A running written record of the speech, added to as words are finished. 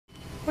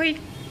போய்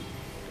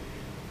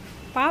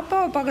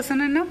பாப்பாவை பார்க்க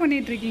சொன்னா என்ன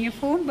பண்ணிட்டு இருக்கீங்க?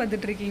 ஃபோன்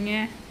பார்த்துட்டு இருக்கீங்க?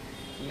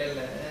 இல்லை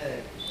இல்லை,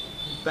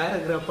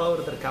 பேராகிராஃபாக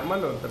ஒருத்தர்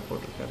கமெண்ட்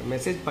போட்டிருக்காரு,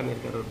 மெசேஜ்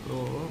பண்ணியிருக்காரு. ஒரு ப்ரோ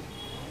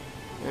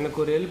எனக்கு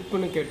ஒரு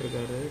ஹெல்ப்னு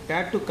கேட்டிருக்காரு.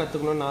 டேட்டூ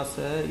கற்றுக்கணும்னு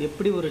ஆசை,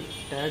 எப்படி ஒரு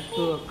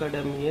டேட்டூ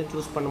அகாடமியை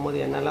சூஸ்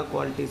பண்ணும்போது என்னெல்லாம்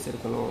குவாலிட்டிஸ்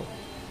இருக்கணும்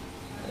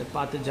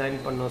பார்த்து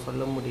ஜாயின் பண்ணோம்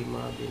சொல்ல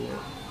முடியுமா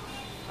அப்படின்னு.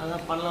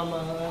 அதான் பண்ணலாமா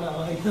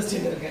நான்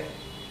யோசிச்சுட்டு இருக்கேன்.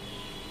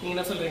 நீங்கள்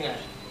என்ன சொல்கிறீங்க?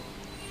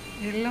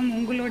 எல்லாம்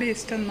உங்களோட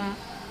இஷ்டம்தான்.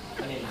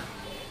 பண்ணிடலாம்.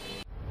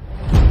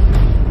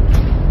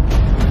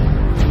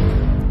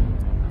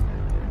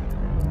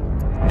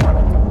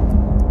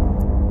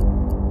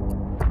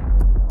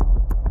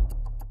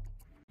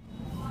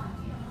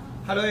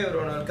 Hello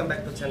everyone, welcome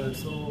back to channel.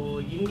 So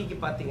இன்றைக்கி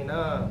பார்த்தீங்கன்னா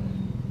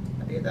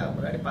அதே தான்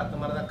முன்னாடி பார்த்த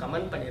மாதிரி தான்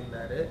கமெண்ட்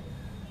பண்ணியிருந்தார்.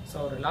 ஸோ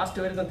அவர்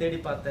லாஸ்ட் வரைக்கும் தேடி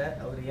பார்த்தேன்.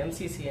 அவர்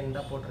MCCN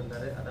தான்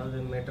போட்டிருந்தார், அதாவது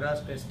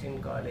மெட்ராஸ் கிறிஸ்டின்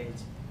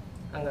காலேஜ்.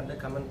 அங்கே வந்து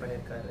கமெண்ட்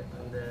பண்ணியிருக்காரு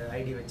அந்த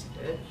ஐடி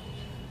வச்சுட்டு.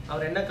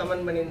 அவர் என்ன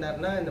கமெண்ட்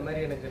பண்ணியிருந்தாருன்னா, இந்த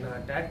மாதிரி எனக்கு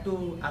நான் டேட்டூ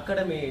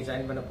அகாடமி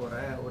ஜாயின் பண்ண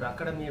போகிறேன், ஒரு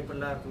அகாடமி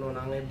எப்படிலாம் இருக்கணும்,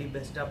 நாங்கள் எப்படி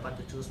பெஸ்ட்டாக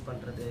பார்த்து சூஸ்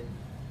பண்ணுறது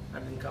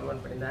அப்படின்னு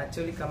கமெண்ட் பண்ணியிருந்தேன்.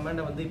 ஆக்சுவலி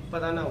கமெண்டை வந்து இப்போ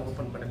தான் நான்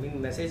ஓப்பன்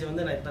பண்ணேன், மெசேஜ்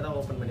வந்து நான் இப்போ தான்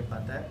ஓப்பன் பண்ணி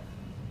பார்த்தேன்.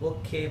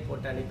 ஓகே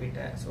போட்டு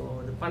அனுப்பிட்டேன். ஸோ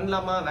இது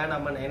பண்ணலாமா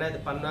வேணாமான்னு, ஏன்னா இது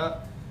பண்ணால்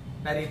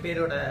நிறைய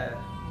பேரோட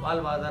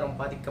வாழ்வாதாரம்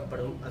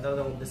பாதிக்கப்படும், அதாவது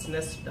அவங்க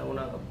பிஸ்னஸ்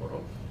டவுன் ஆக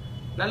போகிறோம்.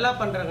 நல்லா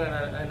பண்ணுறவங்க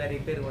நிறைய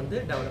பேர் வந்து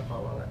டெவலப்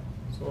ஆவாங்க.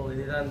 ஸோ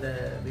இதுதான் இந்த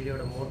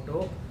வீடியோட மோட்டோ.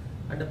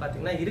 அண்டு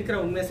பார்த்தீங்கன்னா இருக்கிற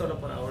உண்மையை சொல்ல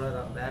போகிறேன்,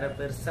 அவ்வளோதான். வேறு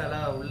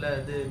பெருசாலாம் உள்ள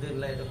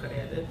இதெல்லாம் எதுவும்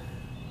கிடையாது.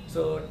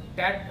 ஸோ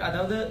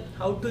அதாவது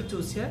how to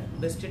choose a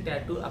best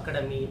tattoo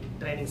academy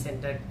training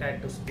centre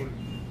tattoo school,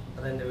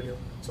 அதான் இந்த வீடியோ.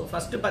 ஸோ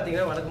ஃபஸ்ட்டு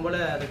பார்த்தீங்கன்னா வழக்கம்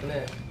போல் அதுக்குன்னு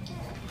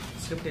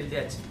ஸ்கிரிப்ட்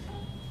எழுதியாச்சு.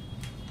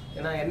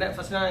 ஏன்னா என்ன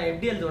ஃபர்ஸ்ட் நான்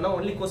எப்படி எழுதுவேன்னா,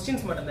 ஒன்லி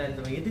கொஸ்டின்ஸ் மட்டும் தான்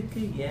எழுதுவேன்.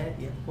 எதுக்கு, ஏன்,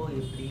 எப்போ,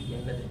 எப்படி,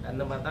 என்னது,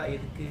 அந்த மாதிரி தான்.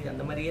 எதுக்கு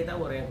அந்த மாதிரியே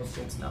தான் வரும் என்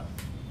கொஸ்டின்ஸ்லாம்.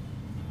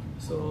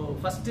 ஸோ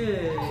ஃபஸ்ட்டு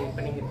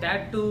இப்போ நீங்கள்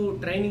டேட்டூ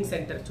ட்ரைனிங்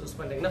சென்டர் சூஸ்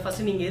பண்ணுறீங்கன்னா,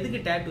 ஃபஸ்ட்டு நீங்கள்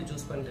எதுக்கு டேட்டூ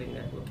சூஸ்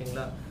பண்ணுறீங்க,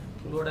 ஓகேங்களா?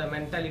 உங்களோட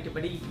மென்டாலிட்டி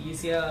படி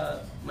ஈஸியாக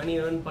மணி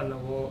ஏர்ன்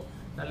பண்ணவும்,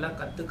 நல்லா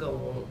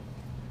கற்றுக்கவும்,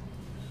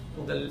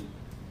 புகழ்,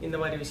 இந்த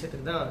மாதிரி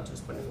விஷயத்துக்கு தான்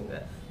சூஸ் பண்ணுவீங்க.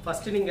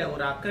 ஃபஸ்ட்டு நீங்கள்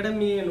ஒரு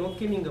அகாடமியை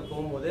நோக்கி நீங்கள்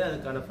போகும்போது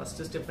அதுக்கான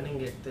ஃபஸ்ட்டு ஸ்டெப்பை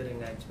நீங்கள்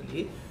எடுத்துறீங்க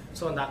ஆக்சுவலி.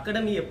 ஸோ அந்த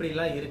அகாடமி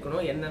எப்படிலாம்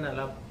இருக்கணும்,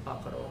 என்னென்னலாம்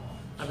பார்க்குறோம்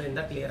அப்படின்னு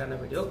தான் கிளியரான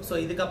வீடியோ. ஸோ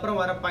இதுக்கப்புறம்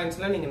வர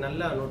பாயிண்ட்ஸ்லாம் நீங்கள்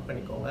நல்லா நோட்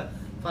பண்ணிக்கோங்க.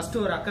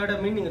 ஃபஸ்ட்டு ஒரு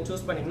அகாடமி நீங்கள்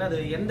சூஸ் பண்ணிங்கன்னா அது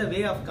எந்த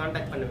வே ஆஃப்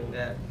கான்டாக்ட் பண்ணுவீங்க.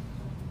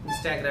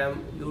 இன்ஸ்டாகிராம்,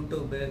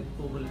 யூடியூபு,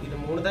 கூகுள், இது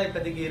 3 தான்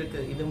இப்போதைக்கு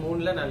இருக்குது. இது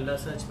 3ல் நல்லா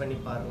சர்ச் பண்ணி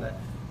பாருங்கள்.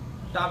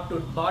 டாப்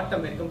டு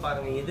பாட்டம் வரைக்கும்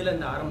பாருங்கள்,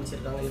 எதுலேருந்து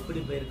ஆரம்பிச்சிருக்காங்க,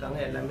 எப்படி போயிருக்காங்க,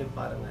 எல்லாமே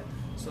பாருங்கள்.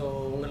 ஸோ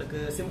உங்களுக்கு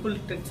சிம்பிள்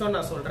ட்ரிக்ஸும்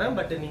நான் சொல்கிறேன்.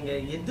 பட்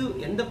நீங்கள்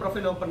எந்த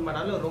ப்ரொஃபைல் ஓப்பன்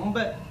பண்ணாலும் ரொம்ப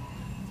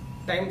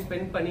டைம்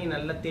ஸ்பெண்ட் பண்ணி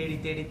நல்லா தேடி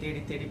தேடி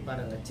தேடி தேடி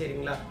பாருங்கள்,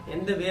 சரிங்களா?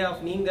 எந்த வே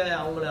ஆஃப் நீங்கள்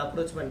அவங்கள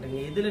அப்ரோச் பண்ணுறீங்க,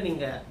 எதில்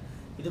நீங்கள்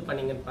இது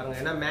பண்ணீங்கன்னு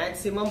பாருங்கள். ஏன்னா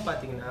மேக்ஸிமம்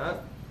பார்த்தீங்கன்னா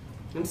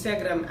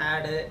இன்ஸ்டாகிராம்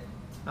ஆடு,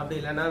 அப்படி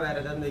இல்லைன்னா வேறு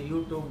ஏதாவது இந்த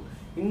யூடியூப்,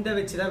 இந்த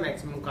வச்சு தான்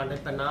மேக்ஸிமம்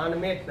கான்டாக்ட். இப்போ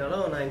நானுமே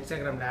எடுத்தாலும் நான்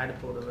இன்ஸ்டாகிராமில் ஆடு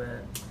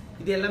போடுவேன்.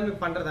 இது எல்லாமே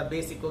பண்ணுறதா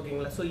பேசிக்,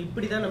 ஓகேங்களா? ஸோ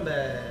இப்படி தான் நம்ம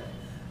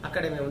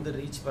அகாடமியை வந்து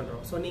ரீச்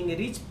பண்ணுறோம். ஸோ நீங்கள்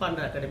ரீச்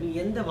பண்ணுற அகாடமி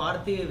எந்த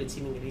வார்த்தையை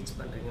வச்சு நீங்கள் ரீச்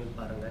பண்ணுறீங்கன்னு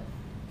பாருங்கள்.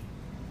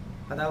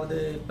 அதாவது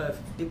இப்போ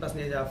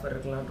 50% ஆஃபர்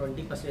இருக்கலாம்,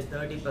 20%,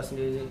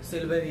 30%,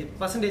 சில பேர்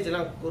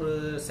பர்சன்டேஜ்லாம் ஒரு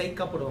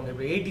சைக்காக போடுவாங்க.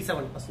 இப்போ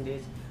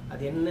 87%,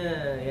 அது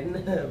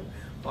என்ன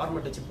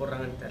ஃபார்மெட் வச்சு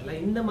போடுறாங்கன்னு தெரில,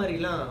 இந்த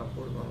மாதிரிலாம்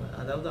போடுவாங்க.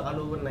 அதாவது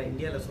ஆல் ஓவர் நான்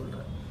இந்தியாவில்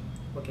சொல்கிறேன்,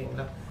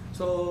 ஓகேங்களா?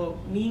 ஸோ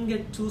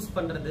நீங்கள் சூஸ்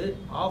பண்ணுறது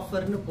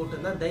ஆஃபர்னு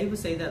போட்டுருந்தா தயவு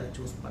செய்து அதை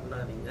சூஸ்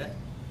பண்ணாதீங்க.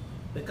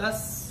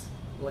 பிகாஸ்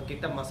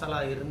உங்ககிட்ட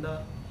மசாலா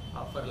இருந்தால்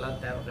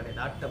ஆஃபர்லாம் தேவை கிடையாது,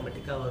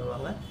 ஆட்டோமேட்டிக்காக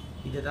வருவாங்க.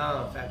 இதுதான்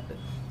ஃபேக்ட்.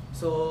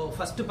 ஸோ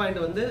ஃபஸ்ட்டு பாயிண்ட்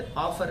வந்து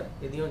ஆஃபர்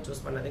எதையும்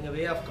சூஸ் பண்ணாதீங்க.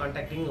 வே ஆஃப்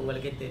கான்டாக்டிங்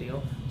உங்களுக்கே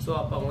தெரியும். ஸோ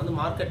அப்போ அவங்க வந்து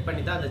மார்க்கெட்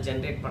பண்ணி தான் அதை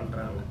ஜென்ரேட்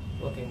பண்ணுறாங்க,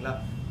 ஓகேங்களா?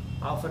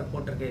 ஆஃபர்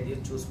போட்டிருக்க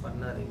எதையும் சூஸ்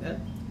பண்ணாதீங்க.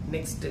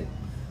 நெக்ஸ்ட்டு,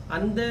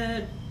 அந்த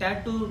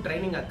டேட்டூ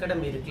ட்ரைனிங்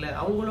அகாடமி இருக்குல்ல,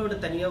 அவங்களோட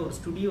தனியாக ஒரு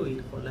ஸ்டுடியோ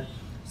இருக்கும்ல.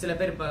 சில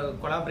பேர் இப்போ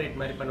கொலாபரேட்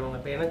மாதிரி பண்ணுவாங்க.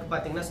 இப்போ எனக்கு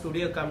பார்த்தீங்கன்னா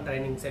ஸ்டுடியோ கம்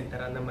ட்ரைனிங்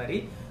சென்டர் அந்த மாதிரி.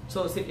 ஸோ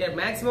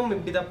மேக்ஸிமம்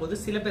இப்படி தான் போகுது.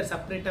 சில பேர்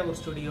செப்பரேட்டாக ஒரு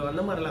ஸ்டுடியோ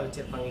அந்த மாதிரிலாம்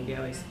வச்சுருப்பாங்க இந்தியா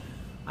வைஸ்.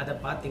 அதை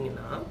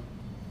பார்த்தீங்கன்னா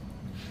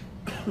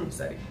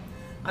சரி,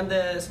 அந்த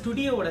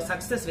ஸ்டுடியோவோட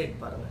சக்ஸஸ் ரேட்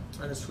பாருங்கள்.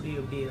 அந்த ஸ்டுடியோ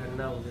எப்படி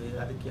ரன் ஆகுது,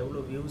 அதுக்கு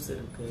எவ்வளோ வியூஸ்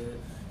இருக்குது,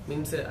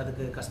 மீன்ஸ்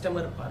அதுக்கு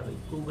கஸ்டமர் பார்வை,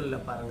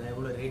 கூகுளில் பாருங்கள்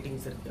எவ்வளோ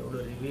ரேட்டிங்ஸ் இருக்குது,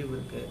 எவ்வளோ ரிவ்யூ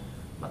இருக்குது,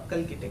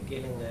 மக்கள்கிட்ட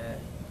கேளுங்க.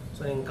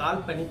 ஸோ நீங்கள்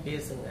கால் பண்ணி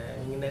பேசுங்க,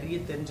 நீங்கள் நிறைய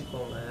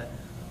தெரிஞ்சுக்கோங்க.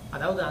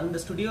 அதாவது அந்த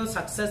ஸ்டுடியோ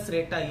சக்ஸஸ்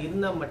ரேட்டாக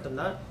இருந்தால்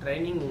மட்டும்தான்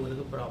ட்ரைனிங்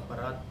உங்களுக்கு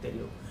ப்ராப்பராக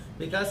தெரியும்.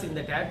 பிகாஸ்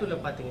இந்த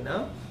டேட்டூவில் பார்த்தீங்கன்னா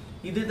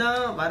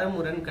இதுதான்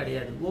வரமுறைன்னு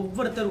கிடையாது.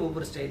 ஒவ்வொருத்தர்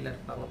ஒவ்வொரு ஸ்டைலில்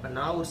இருப்பாங்க. இப்போ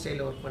நான் ஒரு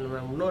ஸ்டைலில் ஒர்க்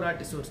பண்ணுவேன், இன்னொரு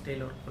ஆர்டிஸ்ட் ஒரு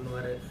ஸ்டைலில் ஒர்க்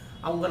பண்ணுவார்.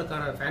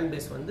 அவங்களுக்கான ஃபேன்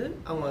பேஸ் வந்து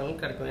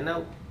அவங்களுக்கு கிடைக்கும். ஏன்னா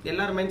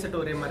எல்லாரும் மைண்ட் செட்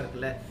ஒரே மாதிரி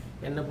இருக்குல்ல.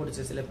 என்ன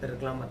பிடிச்ச சில பேர்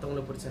இருக்கலாம்,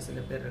 மற்றவங்களை பிடிச்ச சில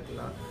பேர்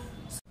இருக்கலாம்.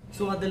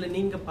 ஸோ அதில்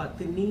நீங்கள்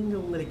பார்த்து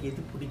நீங்கள் உங்களுக்கு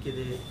எது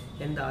பிடிக்குது,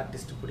 எந்த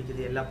ஆர்டிஸ்ட்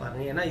பிடிக்குது எல்லாம்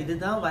பாருங்கள். ஏன்னா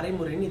இதுதான்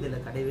வரைமுறைன்னு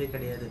இதில் கிடையவே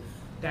கிடையாது.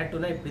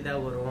 டேட்டூனா இப்படி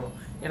தான் வரும்.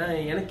 ஏன்னா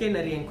எனக்கே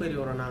நிறைய என்கொயரி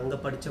வரும், நான் அங்கே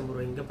படித்த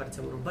முறை, இங்கே படித்த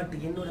முறை, பட்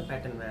என்னோட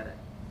பேட்டர்ன் வேறு.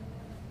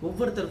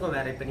 ஒவ்வொருத்தருக்கும்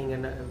வேறு. இப்போ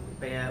நீங்கள்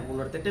இப்போ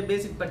இன்னொருத்திட்ட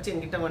பேசிக் படித்து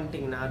எங்கிட்ட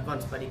வந்துட்டிங்கன்னா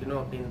அட்வான்ஸ்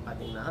படிக்கணும் அப்படின்னு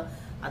பார்த்தீங்கன்னா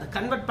அதை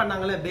கன்வெர்ட்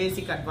பண்ணாங்களே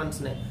பேசிக்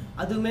அட்வான்ஸ்னு,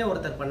 அதுவுமே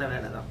ஒருத்தர் பண்ண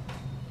வேலை தான்.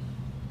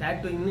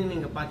 டேட்டூயிங்னு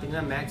நீங்கள்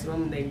பார்த்தீங்கன்னா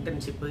மேக்ஸிமம் இந்த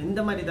இன்டர்ன்ஷிப்பு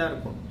இந்த மாதிரி தான்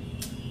இருக்கும்.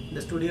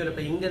 இந்த ஸ்டுடியோவில்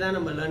இப்போ இங்கே தான்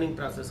நம்ம லேர்னிங்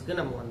ப்ராசஸ்க்கு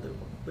நம்ம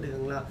வந்திருக்கோம்,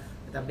 புரியுதுங்களா?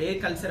 அது அப்படியே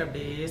கல்ச்சர்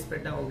அப்படியே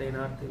ஸ்ப்ரெட் ஆகும், அப்படியே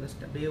நார்த்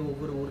வெஸ்ட் அப்படியே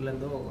ஒவ்வொரு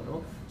ஊர்லேருந்தும்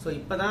வரும். ஸோ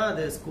இப்போ தான்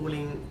அது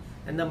ஸ்கூலிங்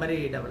இந்த மாதிரி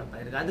டெவலப்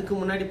ஆயிருக்கு. அதுக்கு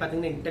முன்னாடி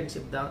பார்த்தீங்கன்னா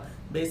இன்டர்ன்ஷிப் தான்,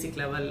 பேசிக்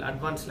லெவல்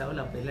அட்வான்ஸ்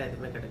லெவல் அப்படிலாம்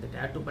எதுவுமே கிடையாது.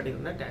 டேட்டூ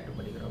படிக்கிறோம்னா டேட்டூ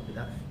படிக்கிறோம், அப்படி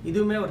தான்.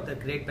 இதுவுமே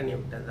ஒருத்தர் கிரியேட் பண்ணி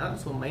விட்டது தான்.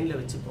 ஸோ மைண்டில்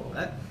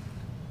வச்சுக்கோங்க.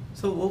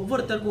 ஸோ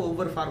ஒவ்வொருத்தருக்கும்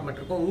ஒவ்வொரு ஃபார்மேட்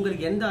இருக்கும்.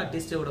 உங்களுக்கு எந்த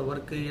ஆர்டிஸ்டோட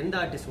ஒர்க்கு, எந்த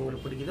ஆர்டிஸ்ட்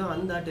உங்களுக்கு பிடிக்குதோ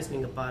அந்த ஆர்டிஸ்ட்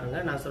நீங்கள்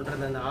பாருங்கள். நான்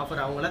சொல்கிறது அந்த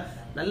ஆஃபர், அவங்கள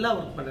நல்லா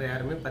ஒர்க் பண்ணுற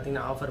யாருமே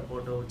பார்த்தீங்கன்னா ஆஃபர்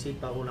போட்டோ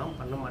சீப்பாகவும்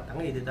பண்ண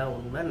மாட்டாங்க. இதுதான்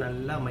உண்மை,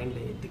 நல்லா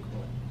மைண்டில்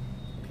ஏற்றிக்கோங்க,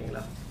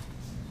 ஓகேங்களா?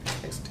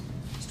 Next,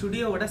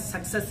 ஸ்டுடியோவோட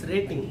success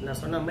rating.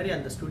 நான் சொன்ன மாதிரி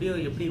அந்த ஸ்டுடியோ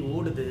எப்படி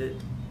ஓடுது,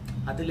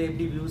 அதில்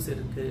எப்படி வியூஸ்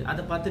இருக்குது,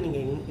 அதை பார்த்து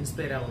நீங்கள்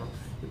இன்ஸ்பயர் ஆகணும்.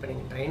 இப்போ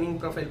நீங்கள் ட்ரைனிங்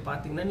ப்ரொஃபைல்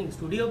பார்த்தீங்கன்னா நீங்கள்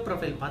ஸ்டுடியோ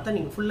ப்ரொஃபைல் பார்த்தா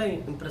நீங்கள் ஃபுல்லாக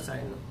இம்ப்ரெஸ்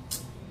ஆகிடணும்.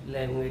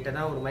 இல்லை உங்கள்கிட்ட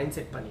தான் ஒரு மைண்ட்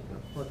செட்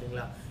பண்ணிக்கணும்,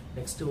 ஓகேங்களா?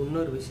 நெக்ஸ்ட்டு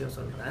இன்னொரு விஷயம்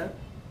சொல்கிறேன்.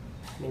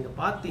 நீங்கள்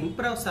பார்த்து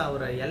இம்ப்ரெஸ்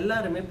ஆகிற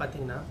எல்லாருமே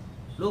பார்த்தீங்கன்னா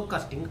லோ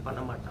காஸ்டிங்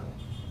பண்ண மாட்டாங்க,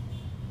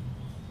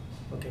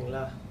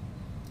 ஓகேங்களா?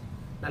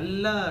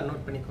 நல்லா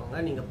நோட் பண்ணிக்கோங்க.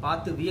 நீங்கள்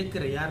பார்த்து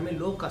வியக்கிற யாருமே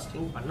லோ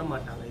காஸ்டிங் பண்ண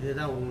மாட்டாங்க,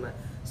 இதுதான் உண்மை.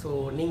 ஸோ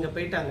நீங்கள்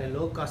போயிட்டாங்க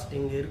லோ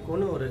காஸ்டிங்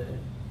இருக்குன்னு ஒரு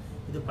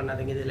இது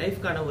பண்ணாதீங்க. இது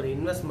லைஃப்க்கான ஒரு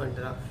இன்வெஸ்ட்மெண்ட்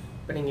தான்.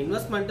 இப்போ நீங்கள்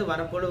இன்வெஸ்ட்மெண்ட்டு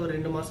வரப்போல ஒரு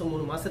 2 மாதம்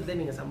 3 மாதத்துலேயே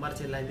நீங்கள்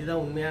சம்பாரிச்சிடலாம்,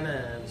 இதுதான் உண்மையான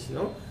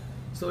விஷயம்.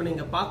 ஸோ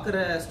நீங்கள் பார்க்குற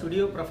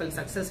ஸ்டுடியோ ப்ரொஃபைல்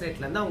சக்ஸஸ்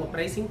ரேட்லேருந்து அவங்க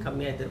ப்ரைஸிங்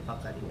கம்மியாக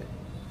எதிர்பார்க்காதீங்க.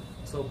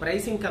 ஸோ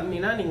ப்ரைஸிங்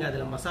கம்மினா நீங்கள்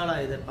அதில் மசாலா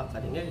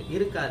எதிர்பார்க்காதீங்க,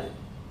 இருக்காது.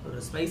 ஒரு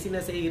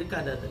ஸ்பைசினஸே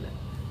இருக்காது, அதில்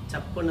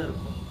சப்புன்னு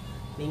இருக்கும்.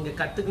 நீங்கள்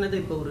கற்றுக்கினது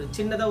இப்போ ஒரு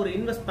சின்னதாக ஒரு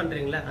இன்வெஸ்ட்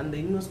பண்ணுறீங்களா, அந்த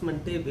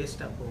இன்வெஸ்ட்மெண்ட்டே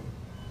வேஸ்ட்டாக போகும்,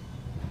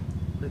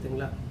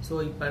 புரியுதுங்களா? ஸோ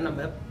இப்போ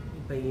நம்ம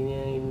இப்போ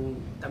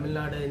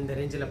தமிழ்நாடு இந்த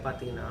ரேஞ்சில்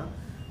பார்த்தீங்கன்னா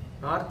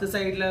நார்த்து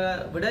சைடில்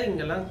விட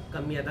இங்கெல்லாம்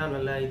கம்மியாக தான்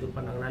நல்லா இது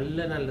பண்ணாங்க.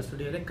 நல்ல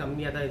ஸ்டுடியோவில்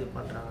கம்மியாக தான் இது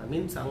பண்ணுறாங்க.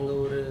 மீன்ஸ் அங்கே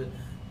ஒரு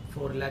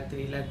 4 lakh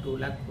 3 lakh 2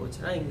 lakh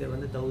போச்சுன்னா இங்கே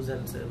வந்து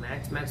thousands,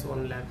 மேக்ஸ்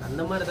 1 lakh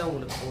அந்த மாதிரி தான்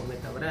உங்களுக்கு போகுமே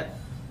தவிர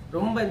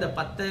ரொம்ப இந்த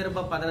 10,000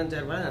 ரூபாய்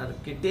 15,000 ரூபாய் அது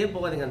கிட்டே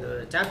போகாதீங்க. அந்த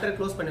சாப்டரை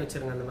க்ளோஸ் பண்ணி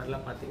வச்சுருங்க அந்த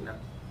மாதிரிலாம் பார்த்தீங்கன்னா.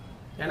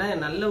 ஏன்னா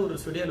நல்ல ஒரு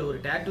ஸ்டுடியோவில் ஒரு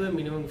டேட்டுவே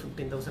மினிமம்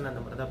 15,000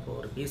 அந்த மாதிரி தான் இப்போ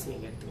ஒரு பீஸ்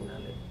நீங்கள்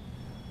எடுத்தீங்கனாலே.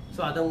 ஸோ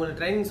அதை உங்களுக்கு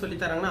ட்ரைனிங் சொல்லி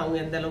தராங்கன்னா அவங்க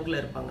எந்த அளவுக்குள்ள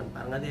இருப்பாங்கன்னு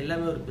பாருங்கள். அது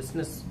எல்லாமே ஒரு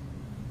பிஸ்னஸ்.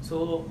 ஸோ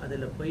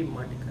அதில் போய்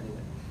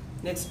மாட்டிக்காதீங்க.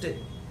 Next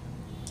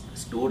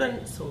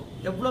student. ஸோ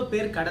எவ்வளோ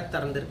பேர் கடை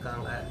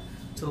திறந்துருக்காங்க.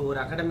 ஸோ ஒரு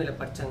அகாடமியில்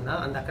படித்தாங்கன்னா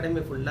அந்த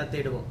அகாடமி ஃபுல்லாக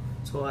தேடுவோம்.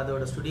 ஸோ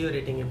அதோட ஸ்டுடியோ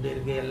ரேட்டிங் எப்படி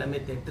இருக்குது எல்லாமே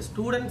தேட்டு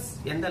ஸ்டூடெண்ட்ஸ்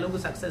எந்த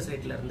அளவுக்கு சக்ஸஸ்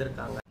ரேட்டில்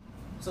இருந்திருக்காங்க.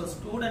 ஸோ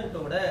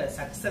ஸ்டூடெண்ட்டோட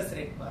சக்ஸஸ்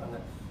ரேட்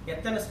பாருங்கள்.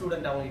 எத்தனை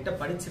ஸ்டூடெண்ட் அவங்ககிட்ட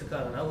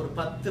படிச்சிருக்காங்கன்னா ஒரு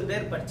 10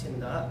 பேர்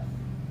படிச்சிருந்தா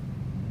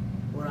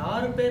ஒரு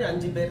 6 பேர்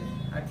 5 பேர்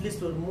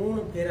அட்லீஸ்ட் ஒரு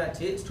 3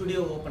 பேராச்சு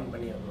ஸ்டுடியோ ஓப்பன்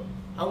பண்ணிடணும்.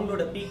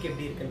 அவங்களோட பீக்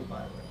எப்படி இருக்குன்னு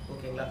பாருங்கள்,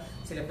 ஓகேங்களா?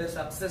 சில பேர்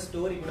சக்ஸஸ்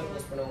ஸ்டோரி கூட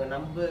போஸ்ட் பண்ணுவாங்க.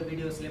 நம்ம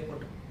வீடியோஸ்லேயே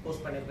போட்டு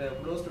போஸ்ட் பண்ணியிருக்கேன்,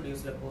 க்ளோ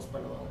ஸ்டுடியோஸில் போஸ்ட்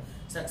பண்ணுவாங்க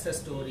சக்ஸஸ்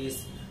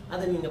ஸ்டோரிஸ்.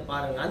 அதை நீங்கள்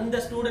பாருங்கள். அந்த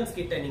ஸ்டூடெண்ட்ஸ்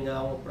கிட்ட நீங்கள்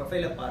அவங்க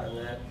ப்ரொஃபைலை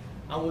பாருங்கள்.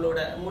 அவங்களோட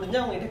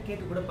முடிஞ்சால் அவங்ககிட்ட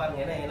கேட்டு கூட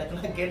பாருங்கள். ஏன்னா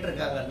எனக்கெல்லாம்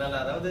கேட்டிருக்காங்க. அதனால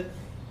அதாவது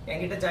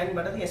என்கிட்ட ஜாயின்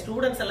பண்ணுறது என்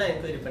ஸ்டூடெண்ட்ஸ் எல்லாம்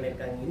என்கொயரி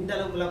பண்ணியிருக்காங்க, இந்த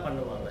அளவுக்குலாம்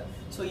பண்ணுவாங்க.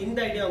 ஸோ இந்த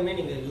ஐடியாவுமே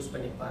நீங்கள் யூஸ்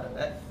பண்ணி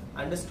பாருங்கள்.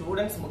 அண்டு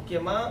ஸ்டூடெண்ட்ஸ்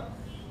முக்கியமாக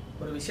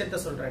ஒரு விஷயத்த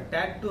சொல்கிறேன்.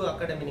 டேட்டூ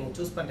அகாடமி நீங்கள்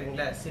சூஸ்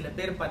பண்ணுறீங்களா, சில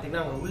பேர்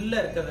பார்த்தீங்கன்னா அவங்க உள்ளே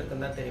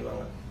இருக்கிறதுக்கு தான்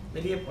தெரிவாங்க,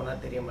 வெளியே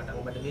போனால் தெரிய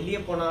மாட்டாங்க. பட் வெளியே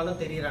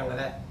போனாலும்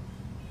தெரியுறாங்களே,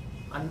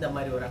 அந்த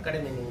மாதிரி ஒரு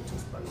அகாடமி நீங்கள்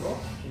சூஸ் பண்ணணும்.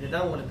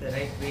 இதுதான் உங்களுக்கு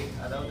ரைட் வே.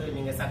 அதாவது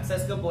நீங்கள்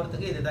சக்ஸஸ்க்கு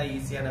போகிறதுக்கு இதுதான்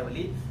ஈஸியான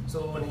வழி. ஸோ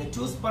நீங்கள்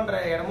சூஸ்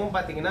பண்ணுற இடமும்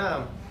பார்த்தீங்கன்னா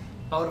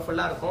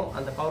பவர்ஃபுல்லாக இருக்கும்.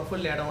 அந்த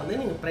பவர்ஃபுல் இடம் வந்து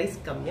நீங்கள் ப்ரைஸ்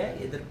கம்மியாக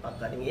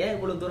எதிர்பார்க்காதீங்க. ஏன்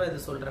இவ்வளோ தூரம் இது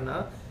சொல்கிறேன்னா,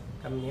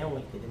 கம்மியாக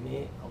உங்களுக்கு எதுவுமே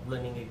அவ்வளோ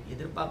நீங்கள்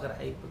எதிர்பார்க்குற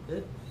ஹைப்புக்கு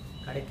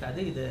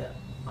கிடைக்காது. இது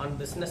ஆன்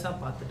பிஸ்னஸாக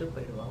பார்த்துட்டு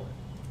போயிடுவாங்க.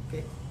 ஓகே,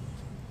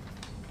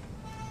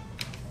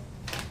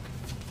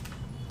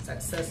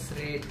 சக்ஸஸ்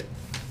ரேட்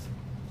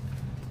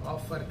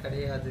ஆஃபர்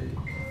கிடையாது.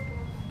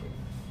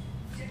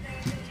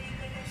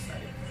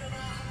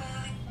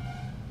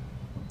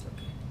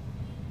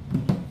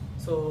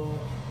 ஸோ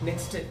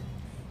நெக்ஸ்ட்டு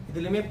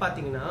இதுலையுமே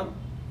பார்த்தீங்கன்னா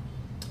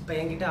இப்போ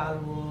என்கிட்ட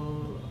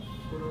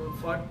ஒரு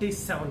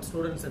 47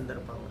 ஸ்டூடெண்ட்ஸ்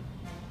இருந்திருப்பாங்க,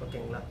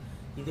 ஓகேங்களா?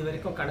 இது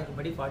வரைக்கும்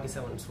கணக்குப்படி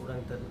 47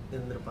 ஸ்டூடெண்ட்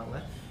இருந்திருப்பாங்க.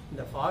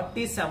 இந்த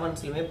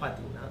 47ஸ்லையுமே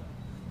பார்த்தீங்கன்னா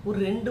ஒரு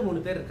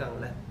 2-3 பேர்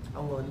இருக்காங்களே,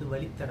 அவங்க வந்து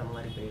வழித்தடம்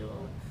மாதிரி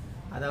போயிடுவாங்க.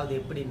 அதாவது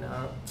எப்படின்னா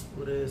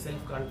ஒரு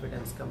செல்ஃப்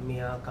கான்ஃபிடென்ஸ்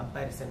கம்மியாக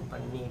கம்பேரிசன்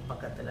பண்ணி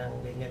பக்கத்தில்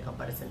அங்கே இங்கே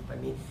கம்பேரிசன்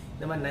பண்ணி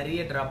இந்த மாதிரி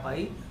நிறைய ட்ராப்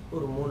ஆகி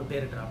ஒரு 3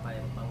 பேர் ட்ராப்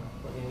ஆகிருப்பாங்க,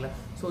 ஓகேங்களா?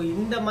 ஸோ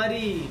இந்த மாதிரி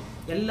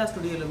எல்லா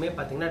ஸ்டுடியோலுமே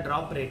பார்த்தீங்கன்னா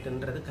ட்ராப்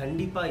ரேட்டுன்றது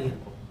கண்டிப்பாக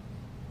இருக்கும்.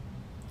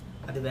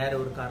 அது வேற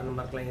ஒரு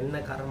காரணமாக இருக்கலாம், என்ன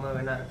காரணமாக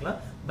வேணா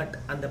இருக்கலாம். பட்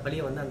அந்த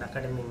பழியை வந்து அந்த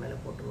அகாடமி மேலே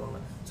போட்டுருவாங்க.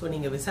 ஸோ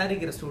நீங்கள்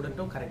விசாரிக்கிற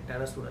ஸ்டூடெண்ட்டும்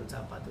கரெக்டான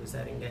ஸ்டூடெண்ட்ஸாக பார்த்து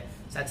விசாரிங்க.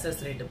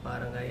 சக்ஸஸ் ரேட்டு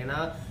பாருங்கள். ஏன்னா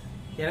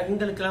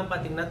எங்களுக்கெல்லாம்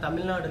பார்த்தீங்கன்னா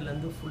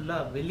தமிழ்நாடுலேருந்து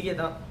ஃபுல்லாக வெளியே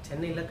தான்,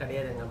 சென்னையில்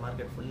கிடையாது. எங்கள்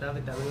மார்க்கெட்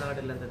ஃபுல்லாகவே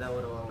தமிழ்நாடுலேருந்து தான்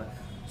வருவாங்க.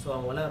 ஸோ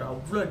அவங்களாம்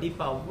அவ்வளோ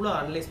டீப்பாக அவ்வளோ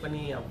அனலைஸ்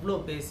பண்ணி அவ்வளோ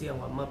பேசி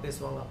அவங்க அம்மா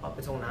பேசுவாங்க, அப்பா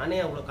பேசுவாங்க, நானே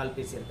அவ்வளோ கால்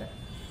பேசியிருக்கேன்.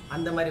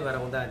 அந்த மாதிரி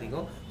வரவங்க தான்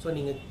அதிகம். ஸோ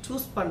நீங்கள்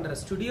சூஸ் பண்ணுற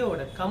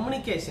ஸ்டுடியோவோட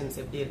கம்யூனிகேஷன்ஸ்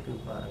எப்படி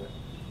இருக்குன்னு பாருங்கள்.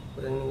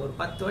 நீங்கள் ஒரு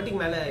 10 வாட்டிக்கு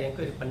மேலே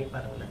என்கொயரி பண்ணி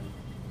பாருங்களேன்,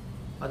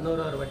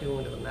 11வது வாட்டி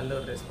உங்களுக்கு ஒரு நல்ல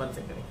ஒரு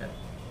ரெஸ்பான்ஸே கிடைக்காது.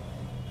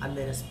 அந்த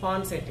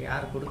ரெஸ்பான்ஸேட்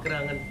யார்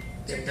கொடுக்குறாங்கன்னு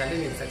தெரிஞ்சாலே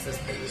நீங்கள்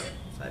சக்ஸஸ் பண்ணிடலாம்.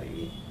 சாரி,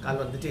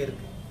 கால் வந்துகிட்டே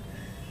இருக்கு.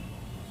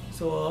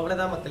 ஸோ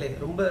அவ்வளோதான் மக்களே,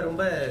 ரொம்ப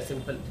ரொம்ப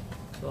சிம்பிள்.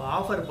 ஸோ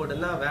ஆஃபர்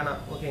போட்டுன்னா வேணாம்,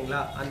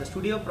 ஓகேங்களா? அந்த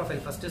ஸ்டுடியோ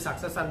ப்ரொஃபைல் ஃபஸ்ட்டு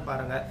சக்ஸஸான்னு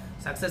பாருங்கள்.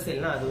 சக்ஸஸ்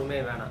இல்லைன்னா அதுவுமே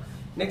வேணாம்.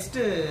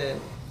 நெக்ஸ்ட்டு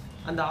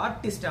அந்த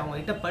ஆர்டிஸ்ட்,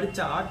 அவங்ககிட்ட படித்த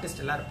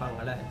ஆர்டிஸ்ட் எல்லாம்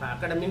இருப்பாங்கள்ல, இப்போ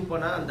அகாடமின்னு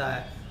போனால் அந்த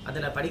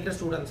அதில் படிக்கிற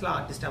ஸ்டூடெண்ட்ஸ்லாம்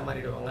ஆர்டிஸ்ட்டாக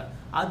மாறிடுவாங்க.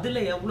 அதில்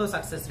எவ்வளோ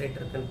சக்ஸஸ் ரேட்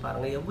இருக்குன்னு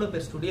பாருங்கள், எவ்வளோ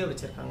பேர் ஸ்டுடியோ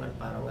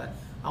வச்சுருக்காங்கன்னு பாருங்கள்,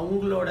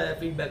 அவங்களோட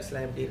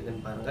ஃபீட்பேக்ஸ்லாம் எப்படி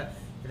இருக்குன்னு பாருங்கள்.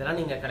 இதெல்லாம்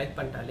நீங்கள் கலெக்ட்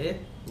பண்ணிட்டாலே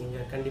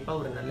நீங்கள் கண்டிப்பாக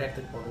ஒரு நல்ல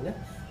இடத்துக்கு போகணுங்க.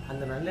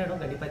 அந்த நல்ல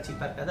இடம் கண்டிப்பாக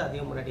சீப்பாக இருக்காது.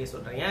 அதையும் முன்னாடியே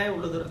சொல்கிறேன். ஏன்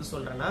இவ்வளோ தூரத்தில்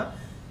சொல்கிறேன்னா,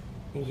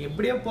 நீங்கள்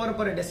எப்படியோ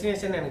போகிற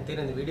டெஸ்டினேஷன் எனக்கு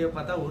தெரியும். இந்த வீடியோ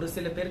பார்த்தா ஒரு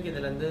சில பேருக்கு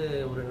இதுலேருந்து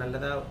ஒரு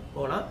நல்லதாக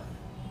போகலாம்.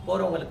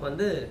 போகிறவங்களுக்கு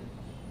வந்து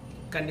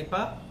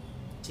கண்டிப்பாக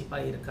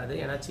சீப்பாக இருக்காது.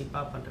 ஏன்னா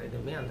சீப்பாக பண்ணுற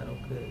எதுவுமே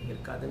அந்தளவுக்கு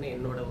இருக்காதுன்னு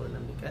என்னோட ஒரு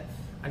நம்பிக்கை.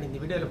 அண்ட் இந்த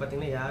வீடியோவில்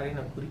பார்த்தீங்கன்னா யாரையும்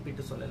நான்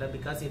குறிப்பிட்டு சொல்லலை,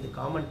 பிகாஸ் இது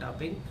காமன்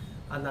டாபிக்.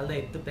 அதனால தான்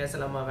எடுத்து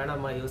பேசலாமா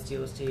வேணாமா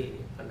யோசிச்சு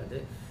பண்ணது.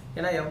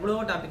 ஏன்னா எவ்வளோ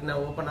டாபிக்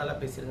நான் ஓப்பனாலாம்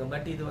பேசியிருக்கேன்.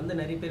 பட் இது வந்து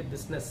நிறைய பேர்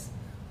பிஸ்னஸ்.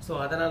 ஸோ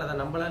அதனால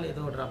தான் நம்மளால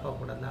எதுவும் ட்ராப்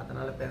ஆகக்கூடாது.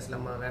 அதனால்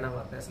பேசலாமா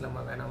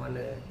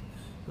வேணாமான்னு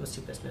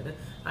யோசிச்சு பேசினது.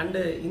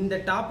 அண்டு இந்த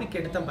டாபிக்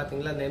எடுத்தேன்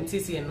பார்த்தீங்களா, அந்த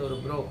MCCN ஒரு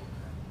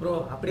ப்ரோ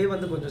அப்படியே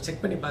வந்து கொஞ்சம்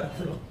செக் பண்ணி பாருங்க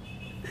ப்ரோ.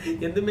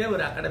 எதுவுமே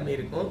ஒரு அகாடமி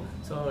இருக்கும்.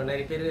 ஸோ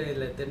நிறைய பேர்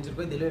இதில்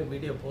தெரிஞ்சிருக்கும். இதுலேயும்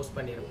வீடியோ போஸ்ட்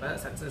பண்ணியிருப்பேன்.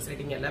 சக்ஸஸ்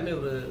ரேட்டிங் எல்லாமே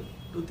ஒரு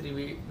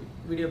 2-3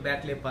 வீடியோ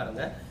பேக்லேயே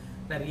பாருங்கள்,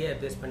 நிறைய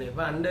பேஸ்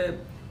பண்ணியிருப்பேன். அண்டு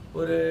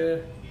ஒரு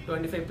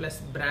 25+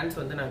 பிராண்ட்ஸ்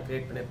வந்து நான்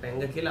கிரியேட் பண்ணியிருப்பேன்.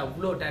 எங்கள் கீழே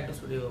அவ்வளோ டேட்டூ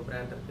ஸ்டுடியோ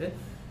பிராண்ட் இருக்குது.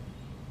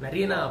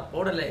 நிறைய நான்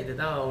போடலை,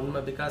 இதுதான்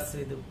உண்மை. பிகாஸ்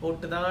இது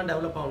போட்டு தான்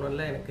டெவலப்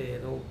ஆகணும்ல, எனக்கு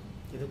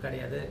இது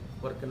கிடையாது.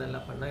 ஒர்க்கு நல்லா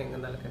பண்ணால் எங்கே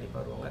இருந்தாலும் கண்டிப்பாக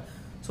வருவாங்க.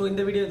 ஸோ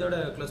இந்த வீடியோ இதோட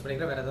க்ளோஸ்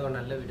பண்ணிக்கிறேன். வேறு ஏதோ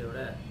நல்ல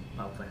வீடியோட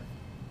பார்ப்பேன்.